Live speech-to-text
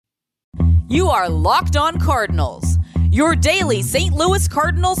You are Locked On Cardinals, your daily St. Louis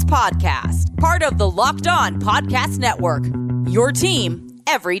Cardinals podcast, part of the Locked On Podcast Network, your team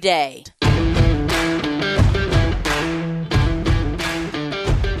every day.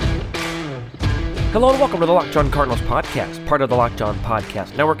 Hello and welcome to the Locked On Cardinals podcast, part of the Locked On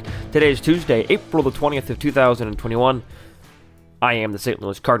Podcast Network. Today is Tuesday, April the 20th of 2021. I am the St.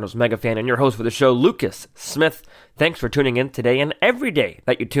 Louis Cardinals mega fan and your host for the show, Lucas Smith. Thanks for tuning in today and every day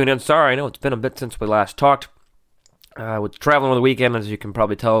that you tune in. Sorry, I know it's been a bit since we last talked. I was traveling over the weekend, as you can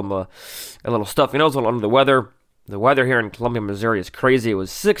probably tell. I'm a little stuffy nose, a little under the weather. The weather here in Columbia, Missouri is crazy. It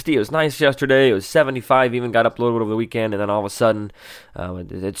was 60. It was nice yesterday. It was 75. Even got up a little bit over the weekend, and then all of a sudden,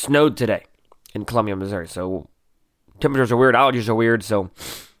 it snowed today in Columbia, Missouri. So temperatures are weird, allergies are weird, so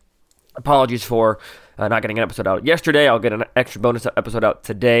apologies for not getting an episode out yesterday. I'll get an extra bonus episode out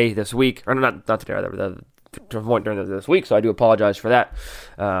today, this week, or not today, rather, during this week, so I do apologize for that.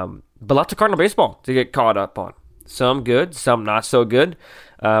 But lots of Cardinal baseball to get caught up on. Some good, some not so good,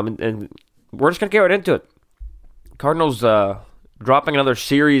 and we're just going to get right into it. Cardinals dropping another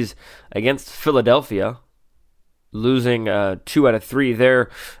series against Philadelphia, losing 2 out of 3 there.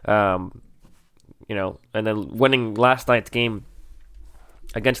 And then winning last night's game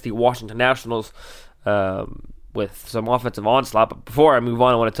against the Washington Nationals with some offensive onslaught. But before I move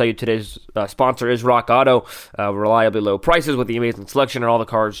on, I want to tell you today's sponsor is Rock Auto. Reliably low prices with the amazing selection and all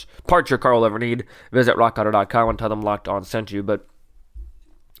the parts your car will ever need. Visit rockauto.com and tell them Locked On sent you. But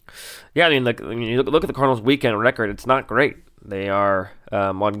yeah, I mean, when you look at the Cardinals' weekend record, it's not great. They are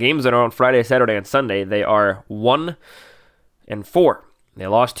on games that are on Friday, Saturday, and Sunday. They are 1-4. They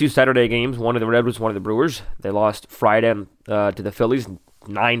lost 2 Saturday games, one to the Red Wings, one to the Brewers. They lost Friday to the Phillies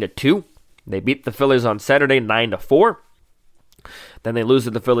 9-2. They beat the Phillies on Saturday 9-4. Then they lose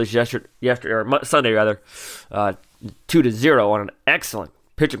to the Phillies Sunday 2-0 on an excellent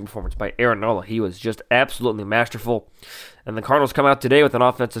pitching performance by Aaron Nola. He was just absolutely masterful. And the Cardinals come out today with an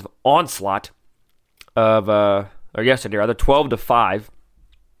offensive onslaught of 12-5.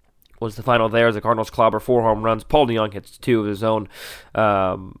 Was the final there as the Cardinals clobber 4 home runs. Paul DeJong hits 2 of his own.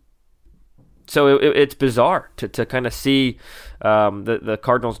 So it's bizarre to kind of see the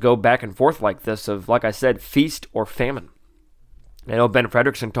Cardinals go back and forth like this of, like I said, feast or famine. I know Ben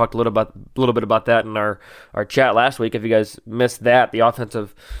Frederickson talked a little bit about that in our chat last week. If you guys missed that, the episode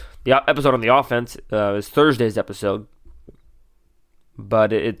on the offense is Thursday's episode.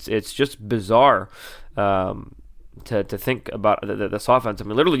 But it's just bizarre. To think about this offense. I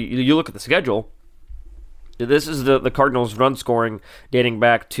mean, literally, you look at the schedule. This is the Cardinals' run scoring dating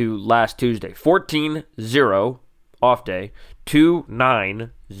back to last Tuesday. 14-0 off day,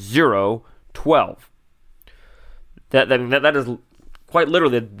 2-9-0-12. That is quite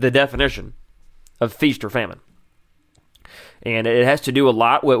literally the definition of feast or famine. And it has to do a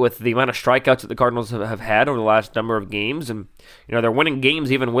lot with the amount of strikeouts that the Cardinals have had over the last number of games. And, they're winning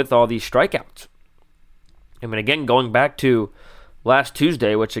games even with all these strikeouts. I mean, again, going back to last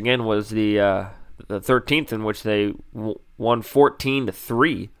Tuesday, which again was the 13th, in which they won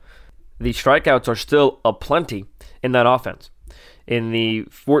 14-3, the strikeouts are still aplenty in that offense. In the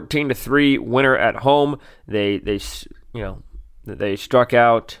 14-3 winner at home, they struck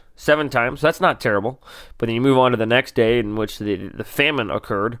out 7 times. So that's not terrible. But then you move on to the next day, in which the famine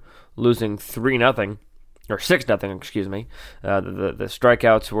occurred, losing 3-0 or 6-0. Excuse me. The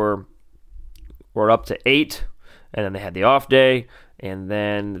strikeouts were up to 8, and then they had the off day, and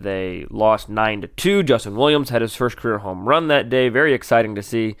then they lost 9-2. Justin Williams had his first career home run that day. Very exciting to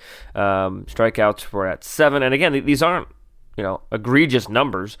see. Strikeouts were at 7, and again, these aren't egregious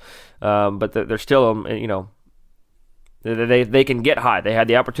numbers, but they're still They can get high. They had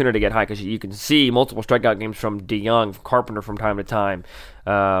the opportunity to get high because you can see multiple strikeout games from DeJong, from Carpenter from time to time.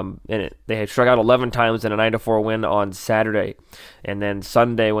 They had struck out 11 times in a 9-4 win on Saturday. And then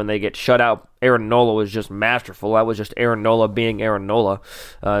Sunday when they get shut out, Aaron Nola was just masterful. That was just Aaron Nola being Aaron Nola.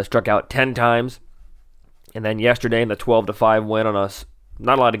 Struck out 10 times. And then yesterday in the 12-5 win on us,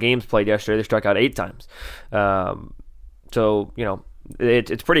 not a lot of games played yesterday, they struck out 8 times.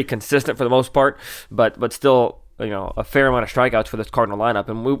 It's pretty consistent for the most part, but still, a fair amount of strikeouts for this Cardinal lineup.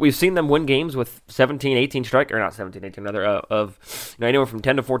 And we've seen them win games with 17, 18 anywhere from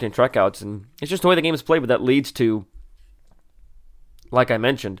 10 to 14 strikeouts. And it's just the way the game is played, but that leads to, like I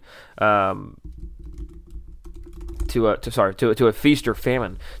mentioned, to a feast or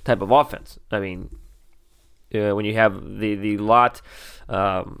famine type of offense. I mean, when you have the lot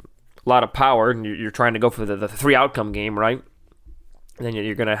of power and you're trying to go for the 3 outcome game, right? And then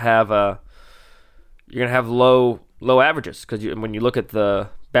you're going to have low averages because when you look at the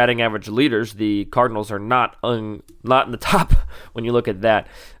batting average leaders, the Cardinals are not in the top when you look at that.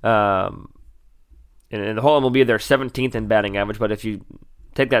 and the whole MLB, they're 17th in batting average, but if you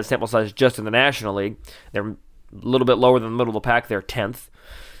take that sample size just in the National League, they're a little bit lower than the middle of the pack. They're 10th.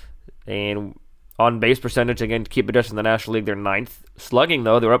 And on base percentage, again, to keep it just in the National League, they're 9th. Slugging,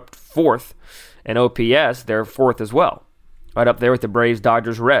 though, they're up 4th. And OPS, they're 4th as well. Right up there with the Braves,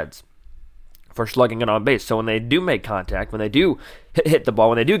 Dodgers, Reds for slugging and on base. So when they do make contact, when they do hit the ball,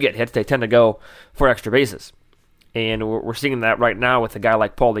 when they do get hits, they tend to go for extra bases. And we're seeing that right now with a guy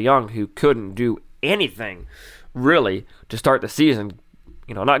like Paul DeJong, who couldn't do anything really to start the season.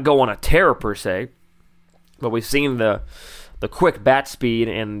 Not go on a tear per se, but we've seen the quick bat speed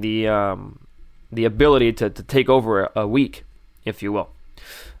and the ability to take over a week, if you will.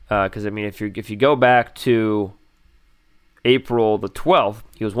 Because if you go back to April the 12th,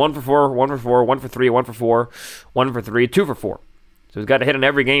 he was 1 for 4, 1 for 4, 1 for 3, 1 for 4, 1 for 3, 2 for 4. So he's got a hit in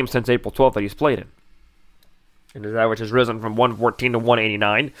every game since April 12th that he's played in. And his average has risen from 114 to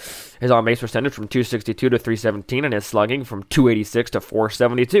 189. His on-base percentage from 262 to 317, and his slugging from 286 to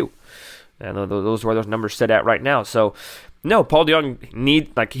 472. And those are where those numbers sit at right now. So, no, Paul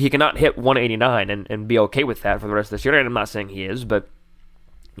DeJong he cannot hit 189 and be okay with that for the rest of this year. And I'm not saying he is, but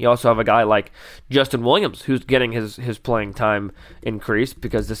you also have a guy like Justin Williams who's getting his playing time increased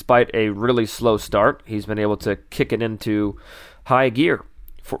because despite a really slow start, he's been able to kick it into high gear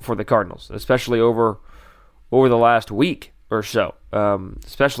for the Cardinals, especially over the last week or so,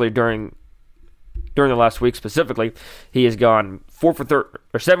 especially during the last week specifically. He has gone 7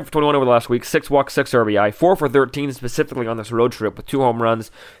 for 21 over the last week, 6 walks, 6 RBI, 4 for 13 specifically on this road trip with 2 home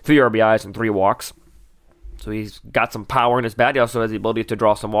runs, 3 RBIs, and 3 walks. So he's got some power in his bat. He also has the ability to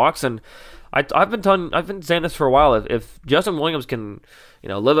draw some walks, and I've been saying this for a while. If Justin Williams can,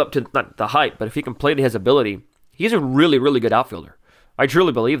 live up to not the hype, but if he can play to his ability, he's a really, really good outfielder. I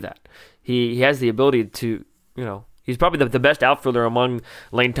truly believe that. He has the ability to, he's probably the best outfielder among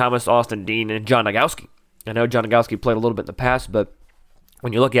Lane Thomas, Austin Dean, and John Nogowski. I know John Nogowski played a little bit in the past, but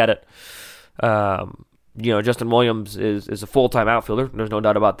when you look at it, Justin Williams is a full-time outfielder. There's no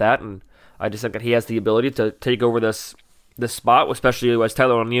doubt about that, and I just think that he has the ability to take over this spot, especially as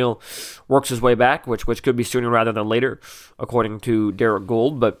Tyler O'Neill works his way back, which could be sooner rather than later, according to Derek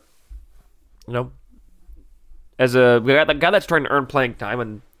Gould. But, as a guy that's trying to earn playing time,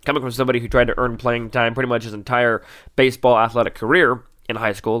 and coming from somebody who tried to earn playing time pretty much his entire baseball athletic career in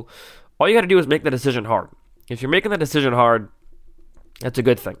high school, all you got to do is make the decision hard. If you're making the decision hard, that's a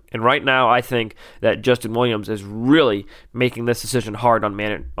good thing. And right now, I think that Justin Williams is really making this decision hard on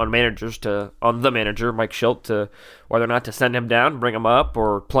the manager, Mike Schilt, to whether or not to send him down, bring him up,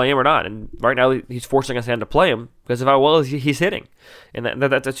 or play him or not. And right now, he's forcing his hand to play him because of how well he's hitting. And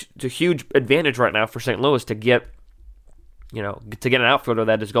that's a huge advantage right now for St. Louis to get an outfielder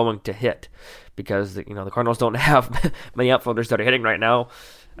that is going to hit, because the Cardinals don't have many outfielders that are hitting right now.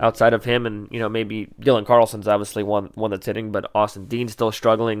 Outside of him and, maybe Dylan Carlson's obviously one that's hitting, but Austin Dean's still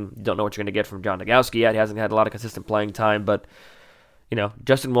struggling. You don't know what you're going to get from John Nogowski yet. He hasn't had a lot of consistent playing time, but,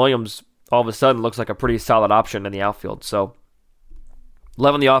 Justin Williams all of a sudden looks like a pretty solid option in the outfield. So,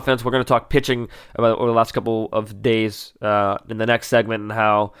 loving the offense. We're going to talk pitching over the last couple of days in the next segment, and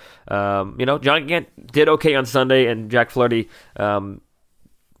how, John Gant did okay on Sunday, and Jack Flaherty,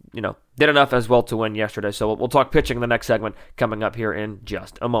 did enough as well to win yesterday. So we'll talk pitching in the next segment coming up here in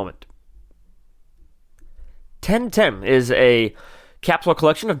just a moment. 1010 is a capsule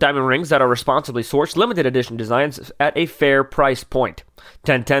collection of diamond rings that are responsibly sourced, limited edition designs at a fair price point.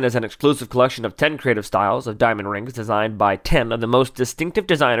 1010 is an exclusive collection of 10 creative styles of diamond rings designed by 10 of the most distinctive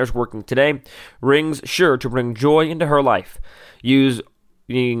designers working today. Rings sure to bring joy into her life. Using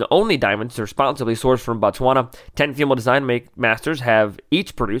only diamonds responsibly sourced from Botswana, 10 female design masters have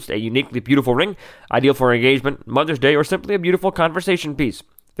each produced a uniquely beautiful ring, ideal for engagement, Mother's Day, or simply a beautiful conversation piece.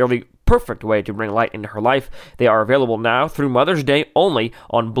 They're the perfect way to bring light into her life. They are available now through Mother's Day only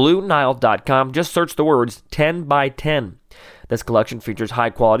on BlueNile.com. Just search the words 10 by 10. This collection features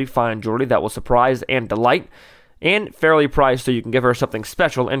high-quality, fine jewelry that will surprise and delight, and fairly priced so you can give her something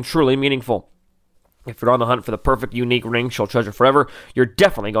special and truly meaningful. If you're on the hunt for the perfect, unique ring she'll treasure forever, you're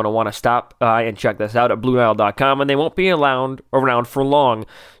definitely going to want to stop by and check this out at BlueNile.com, and they won't be around for long.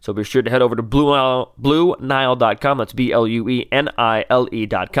 So be sure to head over to BlueNile.com, that's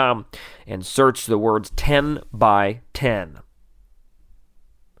BlueNile.com, and search the words 10 by 10.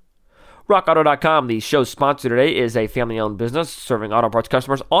 RockAuto.com, the show's sponsor today, is a family-owned business serving auto parts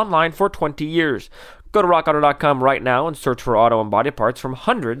customers online for 20 years. Go to RockAuto.com right now and search for auto and body parts from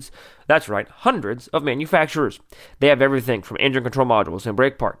hundreds of manufacturers. They have everything from engine control modules and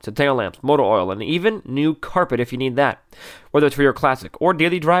brake parts to tail lamps, motor oil, and even new carpet if you need that. Whether it's for your classic or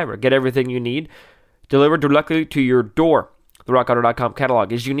daily driver, get everything you need delivered directly to your door. The RockAuto.com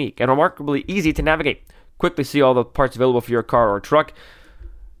catalog is unique and remarkably easy to navigate. Quickly see all the parts available for your car or truck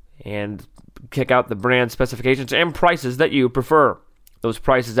and check out the brand specifications and prices that you prefer. Those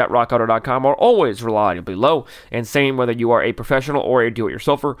prices at RockAuto.com are always reliably low, and same whether you are a professional or a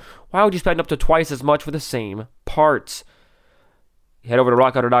do-it-yourselfer. Why would you spend up to twice as much for the same parts? Head over to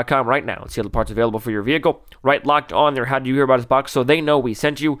RockAuto.com right now and see all the parts available for your vehicle. Right Locked On their How Did You Hear About Us box so they know we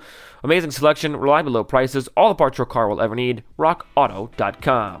sent you. Amazing selection, reliably low prices, all the parts your car will ever need.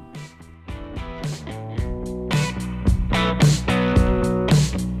 RockAuto.com.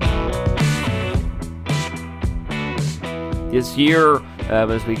 This year,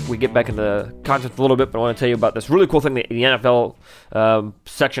 as we get back into content a little bit, but I want to tell you about this really cool thing that the NFL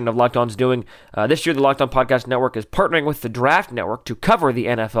section of Locked On is doing. This year, the Locked On Podcast Network is partnering with the Draft Network to cover the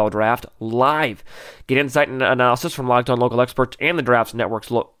NFL Draft live. Get insight and analysis from Locked On local experts and the Draft Network's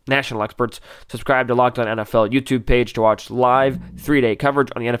national experts. Subscribe to Locked On NFL YouTube page to watch live 3-day coverage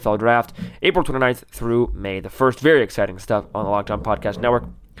on the NFL Draft, April 29th through May the 1st. Very exciting stuff on the Locked On Podcast Network.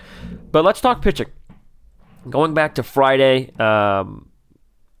 But let's talk pitching. Going back to Friday, on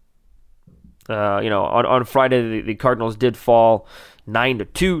Friday the Cardinals did fall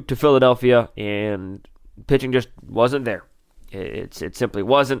 9-2 to Philadelphia, and pitching just wasn't there. It simply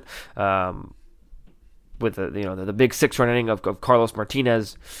wasn't. With the big 6-run inning of Carlos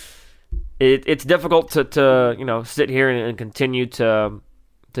Martinez, it's difficult to sit here and continue to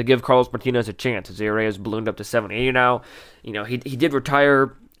give Carlos Martinez a chance. His ERA has ballooned up to 7.80 now. He did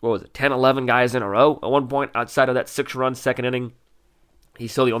retire. 10, 11 guys in a row at one point outside of that 6-run second inning.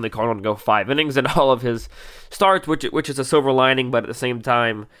 He's still the only Cardinal to go 5 innings in all of his starts, which is a silver lining, but at the same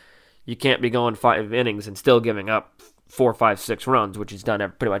time, you can't be going 5 innings and still giving up 4, 5, 6 runs, which he's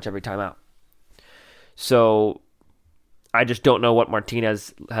done pretty much every time out. So I just don't know what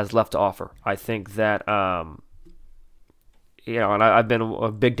Martinez has left to offer. I think that, and I've been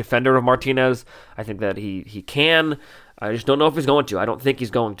a big defender of Martinez. I think that he can. I just don't know if he's going to. I don't think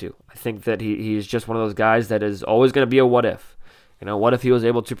he's going to. I think that he's just one of those guys that is always going to be a what if. What if he was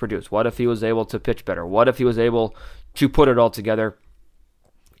able to produce? What if he was able to pitch better? What if he was able to put it all together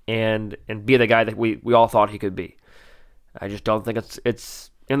and be the guy that we all thought he could be? I just don't think it's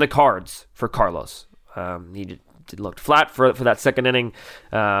in the cards for Carlos. He looked flat for that second inning.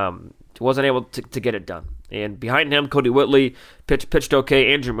 Wasn't able to get it done. And behind him, Cody Whitley pitched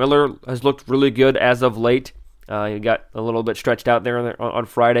okay. Andrew Miller has looked really good as of late. He got a little bit stretched out there on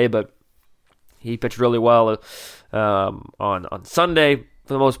Friday, but he pitched really well on Sunday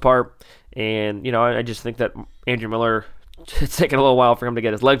for the most part. And, I just think that Andrew Miller, it's taken a little while for him to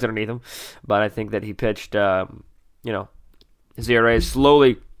get his legs underneath him, but I think that he pitched, his ERA is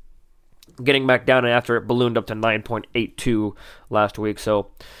slowly getting back down after it ballooned up to 9.82 last week.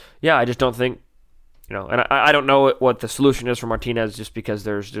 So, yeah, I just don't think, and I don't know what the solution is for Martinez just because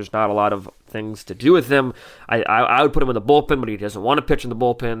there's not a lot of things to do with him. I would put him in the bullpen, but he doesn't want to pitch in the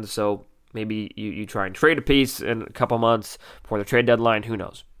bullpen, so maybe you try and trade a piece in a couple months before the trade deadline. Who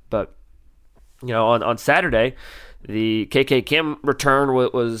knows? But, on Saturday, the KK Kim return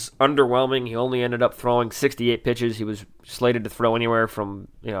was underwhelming. He only ended up throwing 68 pitches. He was slated to throw anywhere from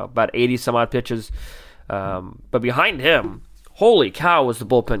about 80 some odd pitches. But behind him, holy cow, was the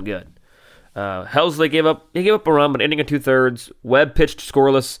bullpen good. Helsley gave up a run, but inning and 2/3. Webb pitched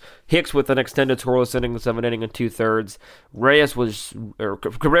scoreless. Hicks with an extended scoreless innings of an inning and 2/3.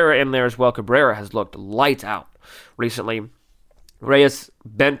 Cabrera in there as well. Cabrera has looked lights out recently. Reyes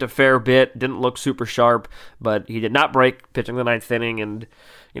bent a fair bit, didn't look super sharp, but he did not break pitching the 9th inning. And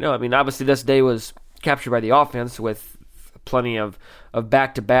obviously this day was captured by the offense with plenty of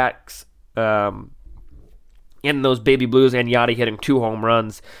back-to-backs. In those baby blues, and Yachty hitting 2 home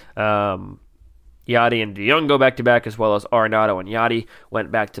runs. Yachty and DeJong go back-to-back, as well as Arenado and Yachty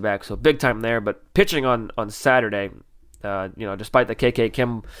went back-to-back. So big time there. But pitching on Saturday, despite the KK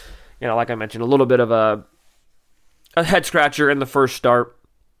Kim, like I mentioned, a little bit of a head-scratcher in the first start,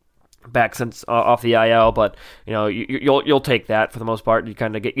 back since off the IL, but you'll take that for the most part. You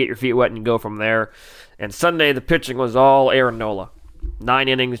kind of get your feet wet and you go from there. And Sunday, the pitching was all Aaron Nola. 9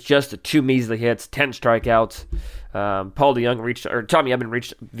 innings, just 2 measly hits, 10 strikeouts. Paul DeJong Tommy Edman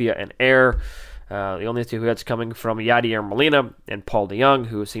reached via an error. The only 2 hits coming from Yadier Molina and Paul DeJong,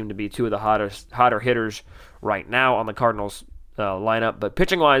 who seem to be 2 of the hotter hitters right now on the Cardinals lineup. But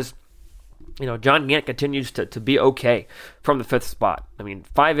pitching-wise, John Gant continues to be okay from the 5th spot.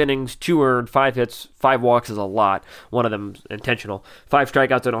 5 innings, 2 earned, 5 hits, 5 walks is a lot. One of them intentional. 5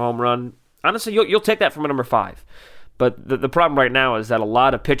 strikeouts and a home run. Honestly, you'll take that from a number 5. But the problem right now is that a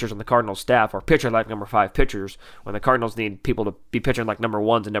lot of pitchers on the Cardinals staff are pitching like number 5 pitchers when the Cardinals need people to be pitching like number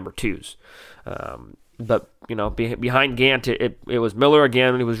 1s and number 2s. But, behind Gant, it was Miller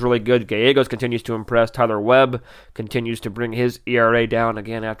again. He was really good. Gallegos continues to impress. Tyler Webb continues to bring his ERA down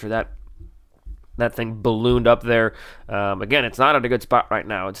again after that thing ballooned up there. Again, it's not at a good spot right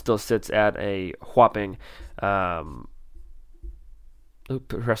now. It still sits at a whopping...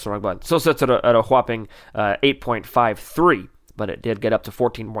 press the wrong button. Still sits at a whopping 8.53, but it did get up to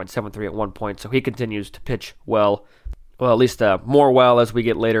 14.73 at one point, so he continues to pitch well. Well, at least more well as we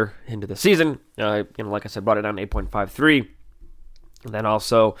get later into the season. Like I said, brought it down to 8.53. And then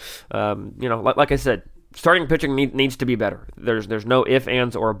also, like I said, starting pitching needs to be better. There's no ifs,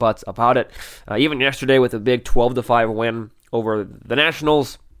 ands, or buts about it. Even yesterday with a big 12-5 win over the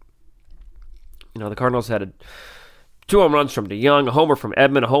Nationals, the Cardinals had 2 home runs from DeYoung, a homer from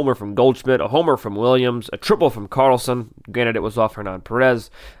Edman, a homer from Goldschmidt, a homer from Williams, a triple from Carlson. Granted, it was off Hernan Perez.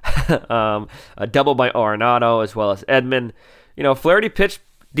 A double by Arenado as well as Edman. Flaherty pitched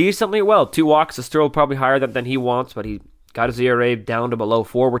decently well. 2 walks is still probably higher than he wants, but he got his ERA down to below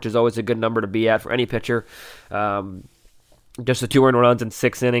 4, which is always a good number to be at for any pitcher. Just the 2 earned runs in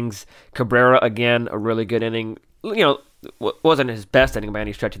 6 innings. Cabrera, again, a really good inning. Wasn't his best inning by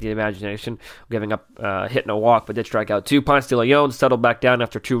any stretch of the imagination, giving up hitting a walk, but did strike out 2. Ponce de Leon settled back down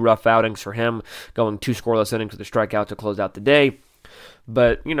after 2 rough outings for him, going 2 scoreless innings with a strikeout to close out the day.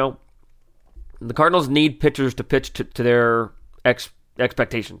 But, the Cardinals need pitchers to pitch to their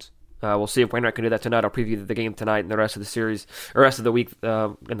expectations. We'll see if Wainwright can do that tonight. I'll preview the game tonight and the rest of the series, or rest of the week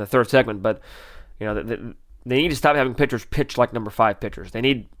in the third segment. But, they need to stop having pitchers pitch like number 5 pitchers. They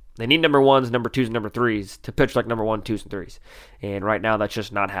need number 1s, number 2s, and number 3s to pitch like number 1, 2s, and 3s. And right now, that's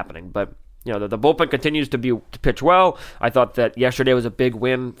just not happening. But, the bullpen continues to pitch well. I thought that yesterday was a big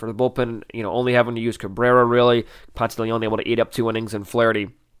win for the bullpen, only having to use Cabrera, really. Ponce de Leon able to eat up 2 innings, and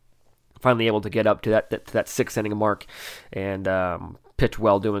Flaherty finally able to get up to that 6th inning mark and pitch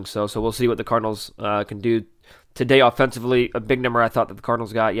well doing so. So we'll see what the Cardinals can do today offensively. A big number I thought that the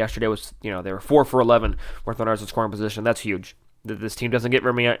Cardinals got yesterday was, they were 4 for 11 with runners in scoring position. That's huge. This team doesn't get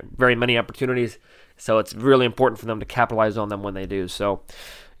very many opportunities, so it's really important for them to capitalize on them when they do. So,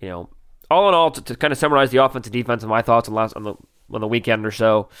 all in all, to kind of summarize the offense and defense and my thoughts on the weekend or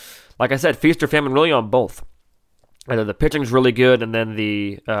so, like I said, feast or famine really on both. Either the pitching's really good, and then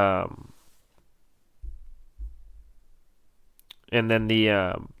the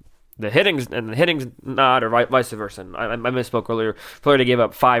hitting's not, or vice versa. I misspoke earlier. Flaherty gave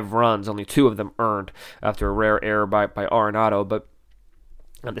up 5 runs, only 2 of them earned after a rare error by Arenado. But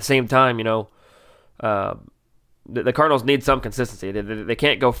at the same time, the Cardinals need some consistency. They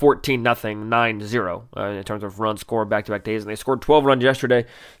can't go 14-0, 9-0 in terms of runs scored back-to-back days. And they scored 12 runs yesterday,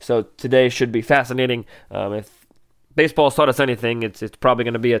 so today should be fascinating. If baseball's taught us anything, it's probably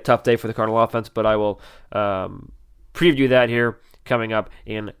going to be a tough day for the Cardinal offense, but I will preview that here coming up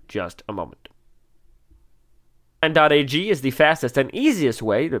in just a moment. BetOnline.ag is the fastest and easiest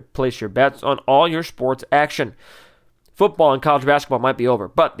way to place your bets on all your sports action. Football and college basketball might be over,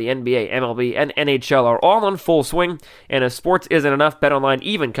 but the NBA, MLB, and NHL are all in full swing, and if sports isn't enough, BetOnline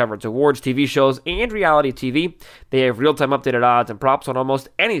even covers awards, TV shows, and reality TV. They have real-time updated odds and props on almost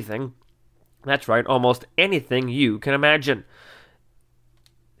anything. That's right, almost anything you can imagine.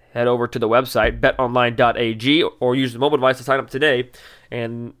 Head over to the website, betonline.ag, or use the mobile device to sign up today,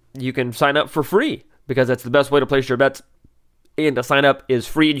 and you can sign up for free, because that's the best way to place your bets, and to sign up is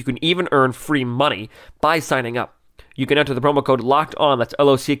free, and you can even earn free money by signing up. You can enter the promo code LOCKEDON, that's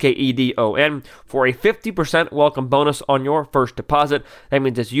LOCKEDON, for a 50% welcome bonus on your first deposit. That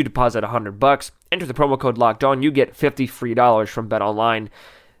means as you deposit $100, enter the promo code LOCKEDON, you get $50 free from BetOnline.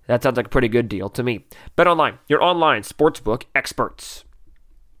 That sounds like a pretty good deal to me. BetOnline, your online sportsbook experts.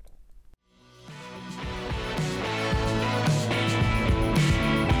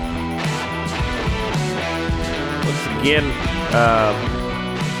 Again,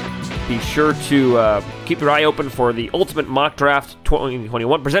 be sure to keep your eye open for the Ultimate Mock Draft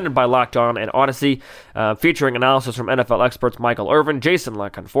 2021 presented by Locked On and Odyssey, featuring analysis from NFL experts Michael Irvin, Jason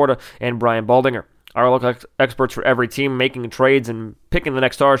LaConforta, and Brian Baldinger. Our local experts for every team making trades and picking the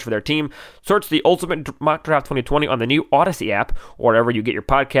next stars for their team. Search the Ultimate Mock Draft 2020 on the new Odyssey app or wherever you get your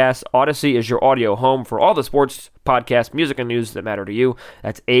podcasts. Odyssey is your audio home for all the sports, podcasts, music, and news that matter to you.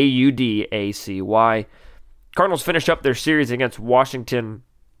 That's AUDACY. Cardinals finish up their series against Washington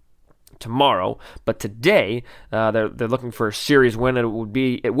tomorrow, but today they're looking for a series win. It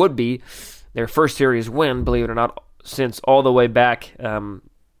would be their first series win, believe it or not, since all the way back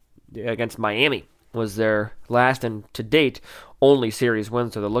against Miami was their last and to date only series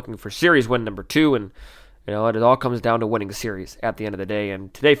win. So they're looking for series win number 2, and it all comes down to winning the series at the end of the day.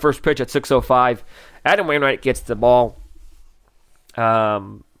 And today, first pitch at 6:05, Adam Wainwright gets the ball.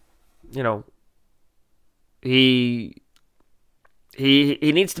 he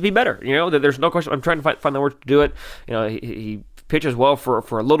needs to be better. There's no question. I'm trying to find the words to do it. He pitches well for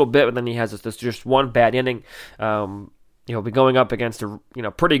a little bit, but then he has this just one bad inning. Be going up against a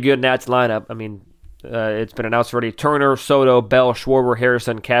pretty good Nats lineup. I mean, it's been announced already: Turner, Soto, Bell, Schwarber,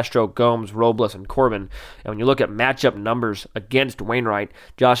 Harrison, Castro, Gomes, Robles, and Corbin. And when you look at matchup numbers against Wainwright,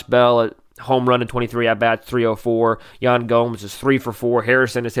 Josh Bell, home run in 23 at-bats, 304. Yan Gomes is 3 for 4.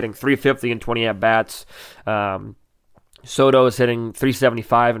 Harrison is hitting 350 in 20 at-bats. Soto is hitting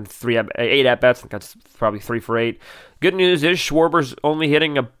 375 and 8 at-bats. I think that's probably 3 for 8. Good news is Schwarber's only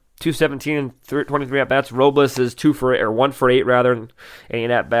hitting a 217 and 23 at-bats. Robles is 1 for 8 rather, and 8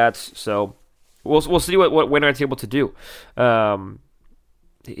 at-bats. So we'll see what Wainwright's able to do.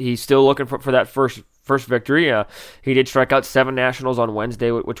 He's still looking for that first victory. He did strike out 7 Nationals on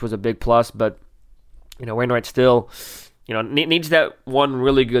Wednesday, which was a big plus. But Wainwright still needs that one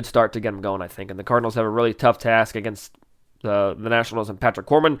really good start to get him going, I think. And the Cardinals have a really tough task against the Nationals and Patrick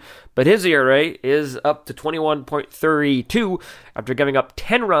Corbin, but his ERA is up to 21.32 after giving up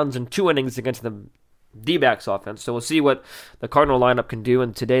 10 runs in 2 innings against the D-backs offense. So we'll see what the Cardinal lineup can do.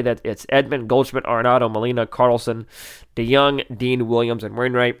 And today that it's Edman, Goldschmidt, Arenado, Molina, Carlson, DeYoung, Dean, Williams, and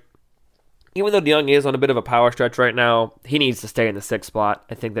Wainwright. Even though DeYoung is on a bit of a power stretch right now, he needs to stay in the 6th spot.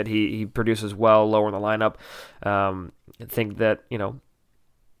 I think that he produces well lower in the lineup. I think that,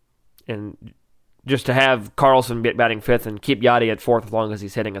 and just to have Carlson batting 5th and keep Yadi at 4th as long as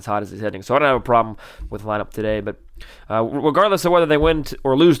he's hitting as hot as he's hitting. So I don't have a problem with the lineup today. But regardless of whether they win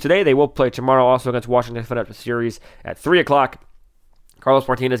or lose today, they will play tomorrow also against Washington for the series at 3 o'clock. Carlos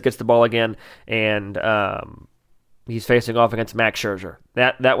Martinez gets the ball again, and he's facing off against Max Scherzer.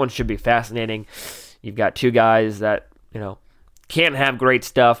 That one should be fascinating. You've got 2 guys that, can't have great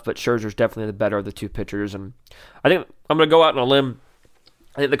stuff, but Scherzer's definitely the better of the 2 pitchers. And I think I'm going to go out on a limb.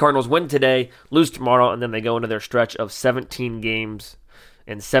 I think the Cardinals win today, lose tomorrow, and then they go into their stretch of 17 games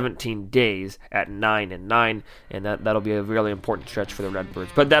in 17 days at 9-9, and that'll be a really important stretch for the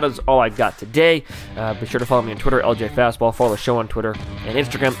Redbirds. But that is all I've got today. Be sure to follow me on Twitter, LJ Fastball. Follow the show on Twitter and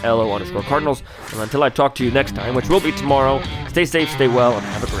Instagram, LO_Cardinals. And until I talk to you next time, which will be tomorrow, stay safe, stay well, and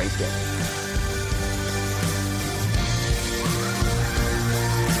have a great day.